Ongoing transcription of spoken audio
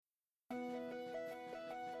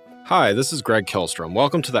Hi, this is Greg Kilstrom.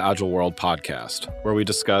 Welcome to the Agile World podcast, where we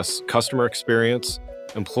discuss customer experience,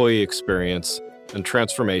 employee experience, and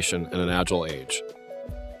transformation in an agile age.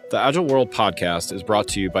 The Agile World podcast is brought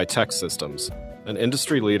to you by TEKsystems, an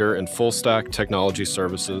industry leader in full-stack technology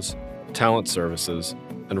services, talent services,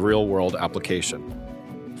 and real-world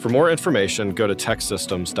application. For more information, go to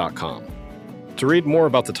teksystems.com. To read more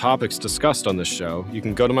about the topics discussed on this show, you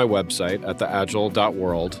can go to my website at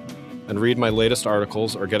theagile.world and read my latest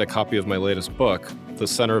articles or get a copy of my latest book, The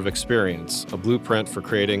Center of Experience, a blueprint for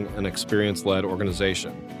creating an experience-led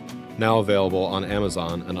organization, now available on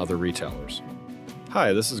Amazon and other retailers.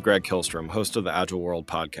 Hi, this is Greg Kilstrom, host of the Agile World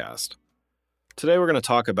podcast. Today we're going to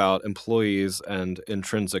talk about employees and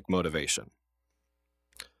intrinsic motivation.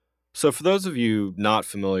 So for those of you not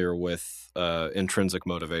familiar with intrinsic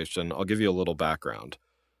motivation, I'll give you a little background.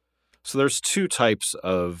 So there's two types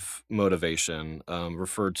of motivation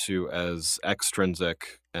referred to as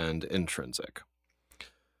extrinsic and intrinsic.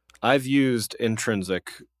 I've used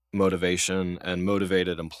intrinsic motivation and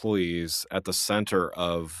motivated employees at the center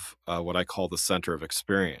of what I call the center of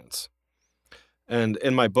experience. And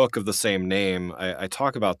in my book of the same name, I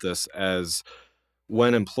talk about this as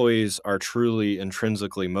when employees are truly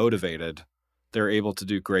intrinsically motivated, they're able to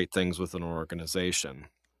do great things with an organization.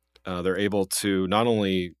 They're able to not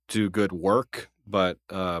only do good work, but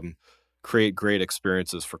create great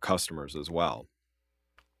experiences for customers as well.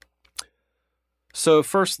 So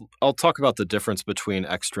first, I'll talk about the difference between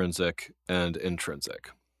extrinsic and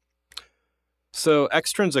intrinsic. So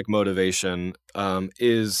extrinsic motivation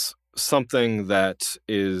is something that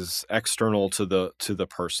is external to the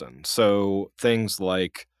person. So things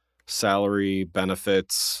like salary,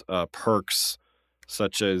 benefits, perks,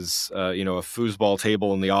 such as a foosball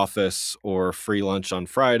table in the office or free lunch on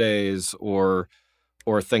Fridays or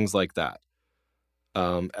things like that.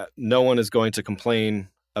 No one is going to complain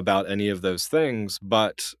about any of those things,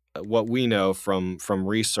 but what we know from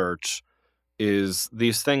research is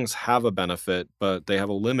these things have a benefit, but they have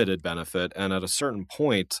a limited benefit, and at a certain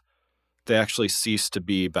point, they actually cease to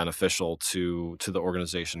be beneficial to the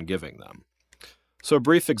organization giving them. So a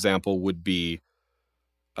brief example would be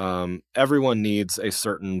everyone needs a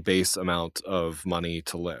certain base amount of money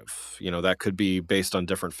to live. That could be based on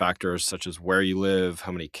different factors such as where you live,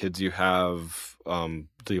 how many kids you have,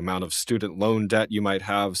 the amount of student loan debt you might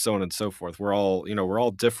have, so on and so forth. We're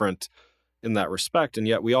all different in that respect, and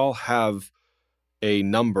yet we all have a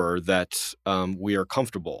number that we are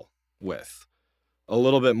comfortable with. A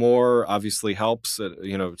little bit more obviously helps. It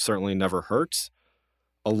certainly never hurts.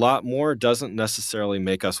 A lot more doesn't necessarily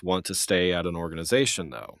make us want to stay at an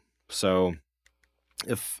organization, though. So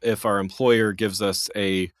if our employer gives us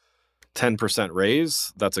a 10%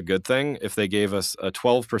 raise, that's a good thing. If they gave us a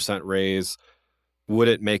 12% raise, would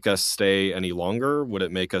it make us stay any longer? Would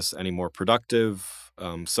it make us any more productive?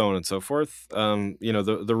 So on and so forth.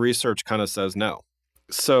 The research kind of says no.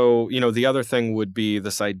 So, the other thing would be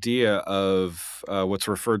this idea of what's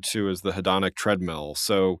referred to as the hedonic treadmill.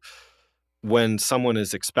 So when someone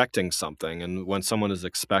is expecting something and when someone is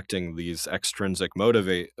expecting these extrinsic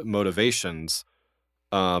motivations,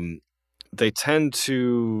 they tend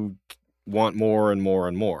to want more and more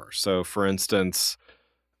and more. So, for instance,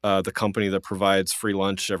 the company that provides free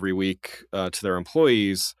lunch every week to their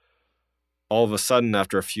employees, all of a sudden,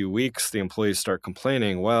 after a few weeks, the employees start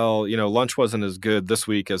complaining, well, lunch wasn't as good this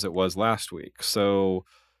week as it was last week. So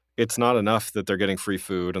it's not enough that they're getting free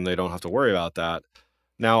food and they don't have to worry about that.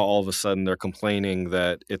 Now, all of a sudden, they're complaining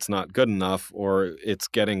that it's not good enough or it's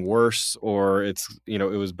getting worse or it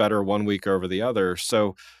was better one week over the other.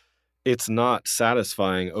 So it's not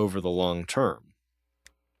satisfying over the long term.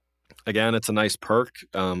 Again, it's a nice perk.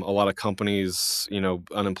 A lot of companies,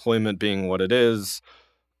 unemployment being what it is,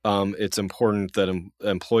 it's important that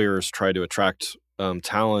employers try to attract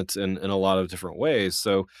talent in a lot of different ways.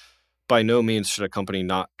 So by no means should a company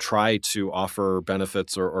not try to offer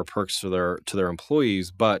benefits or perks to their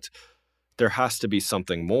employees, but there has to be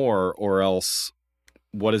something more, or else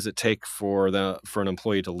what does it take for an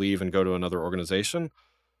employee to leave and go to another organization?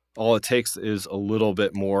 All it takes is a little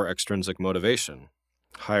bit more extrinsic motivation.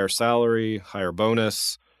 Higher salary, higher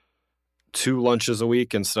bonus, 2 lunches a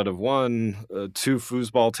week instead of 1, 2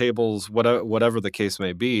 foosball tables, whatever the case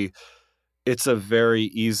may be. It's a very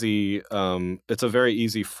easy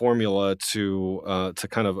formula to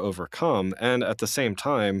kind of overcome, and at the same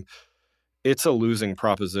time, it's a losing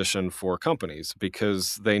proposition for companies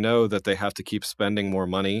because they know that they have to keep spending more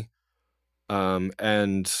money,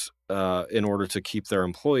 and in order to keep their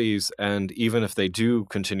employees, and even if they do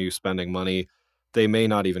continue spending money, they may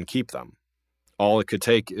not even keep them. All it could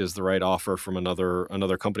take is the right offer from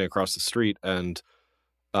another company across the street, and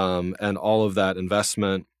and all of that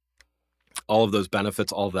investment, all of those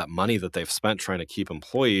benefits, all of that money that they've spent trying to keep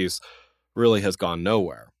employees really has gone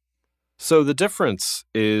nowhere. So the difference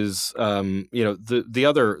is, the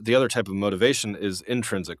other type of motivation is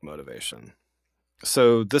intrinsic motivation.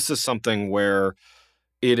 So this is something where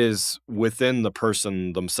it is within the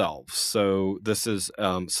person themselves. So this is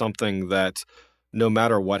something that no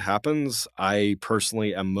matter what happens, I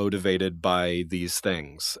personally am motivated by these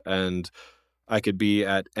things. And I could be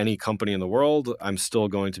at any company in the world, I'm still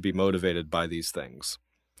going to be motivated by these things.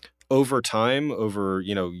 Over time, over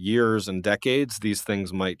years and decades, these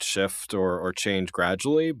things might shift or change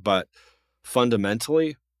gradually, but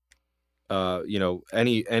fundamentally,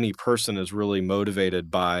 any person is really motivated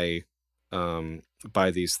by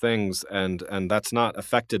these things, and that's not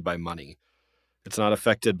affected by money. It's not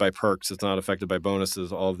affected by perks. It's not affected by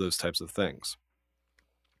bonuses. All of those types of things.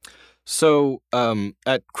 So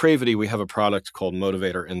at Cravity, we have a product called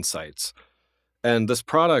Motivator Insights. And this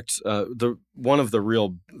product, one of the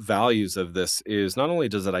real values of this is not only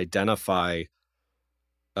does it identify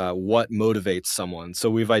what motivates someone. So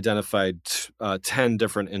we've identified 10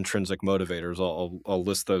 different intrinsic motivators. I'll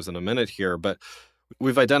list those in a minute here, but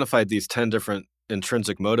we've identified these 10 different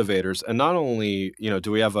intrinsic motivators. And not only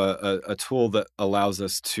do we have a tool that allows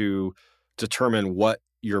us to determine what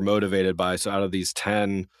you're motivated by. So out of these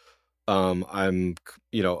 10, I'm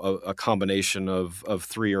a combination of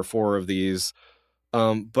 3 or 4 of these.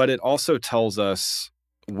 But it also tells us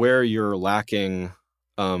where you're lacking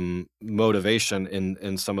motivation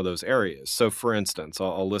in some of those areas. So for instance,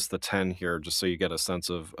 I'll list the 10 here just so you get a sense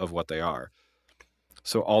of what they are.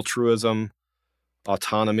 So altruism,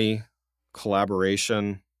 autonomy,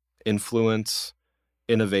 collaboration, influence,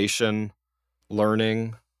 innovation,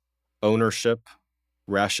 learning, ownership,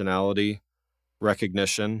 rationality,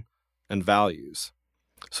 recognition, and values.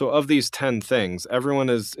 So of these 10 things, everyone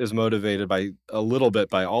is motivated by a little bit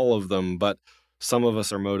by all of them, but some of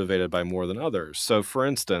us are motivated by more than others. So for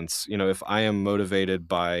instance, if I am motivated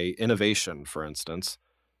by innovation, for instance,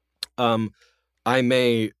 that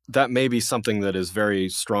may be something that is very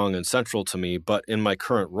strong and central to me, but in my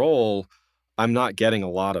current role, I'm not getting a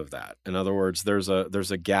lot of that. In other words, there's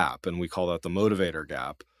a gap, and we call that the motivator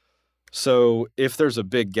gap. So if there's a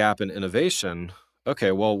big gap in innovation,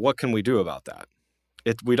 okay, well, what can we do about that?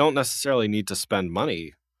 We don't necessarily need to spend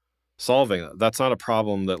money solving it. That's not a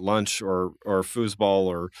problem that lunch or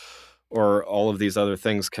foosball or all of these other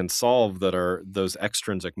things can solve that are those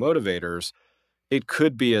extrinsic motivators. It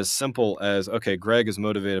could be as simple as, okay, Greg is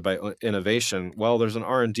motivated by innovation. Well, there's an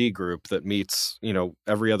R&D group that meets,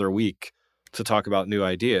 every other week to talk about new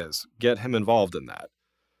ideas. Get him involved in that.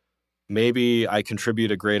 Maybe I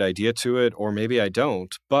contribute a great idea to it, or maybe I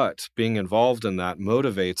don't, but being involved in that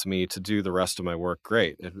motivates me to do the rest of my work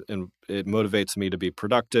great. It motivates me to be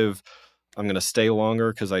productive. I'm going to stay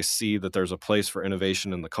longer because I see that there's a place for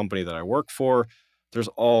innovation in the company that I work for. There's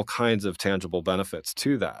all kinds of tangible benefits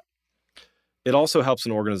to that. It also helps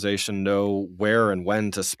an organization know where and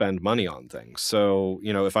when to spend money on things. So,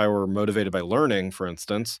 if I were motivated by learning, for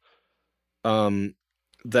instance,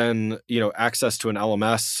 then, access to an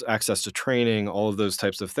LMS, access to training, all of those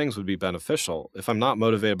types of things would be beneficial. If I'm not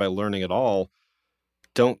motivated by learning at all,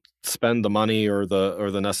 don't spend the money or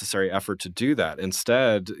the necessary effort to do that.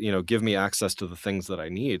 Instead, give me access to the things that I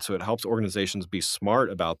need. So it helps organizations be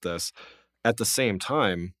smart about this. At the same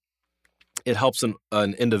time, it helps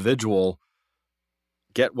an individual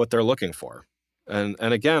get what they're looking for. And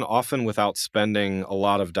again, often without spending a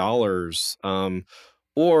lot of dollars,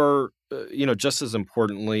 or just as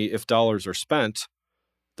importantly, if dollars are spent,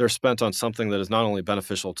 they're spent on something that is not only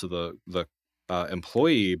beneficial to the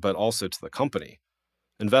employee, but also to the company.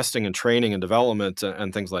 Investing in training and development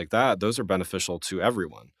and things like that, those are beneficial to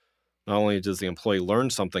everyone. Not only does the employee learn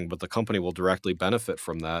something, but the company will directly benefit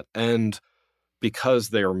from that. And because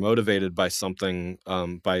they are motivated by something,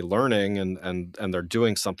 by learning, and they're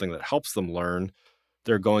doing something that helps them learn,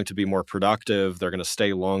 they're going to be more productive. They're going to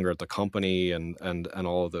stay longer at the company and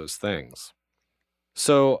all of those things.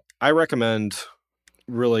 So I recommend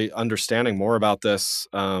really understanding more about this.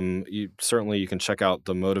 You can check out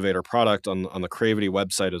the Motivator product on the Cravity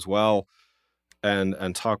website as well,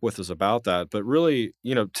 and talk with us about that. But really,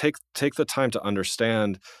 take the time to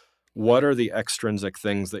understand what are the extrinsic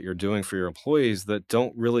things that you're doing for your employees that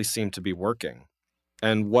don't really seem to be working,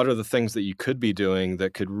 and what are the things that you could be doing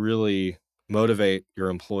that could really motivate your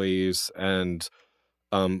employees and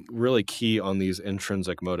really key on these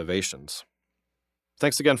intrinsic motivations.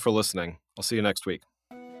 Thanks again for listening. I'll see you next week.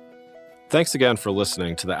 Thanks again for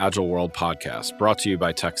listening to the Agile World podcast, brought to you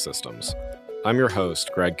by Tech Systems. I'm your host,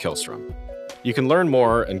 Greg Kihlstrom. You can learn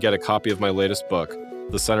more and get a copy of my latest book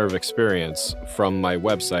the center of experience from my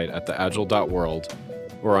website at theagile.world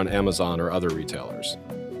or on Amazon or other retailers.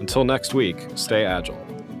 Until next week, stay agile.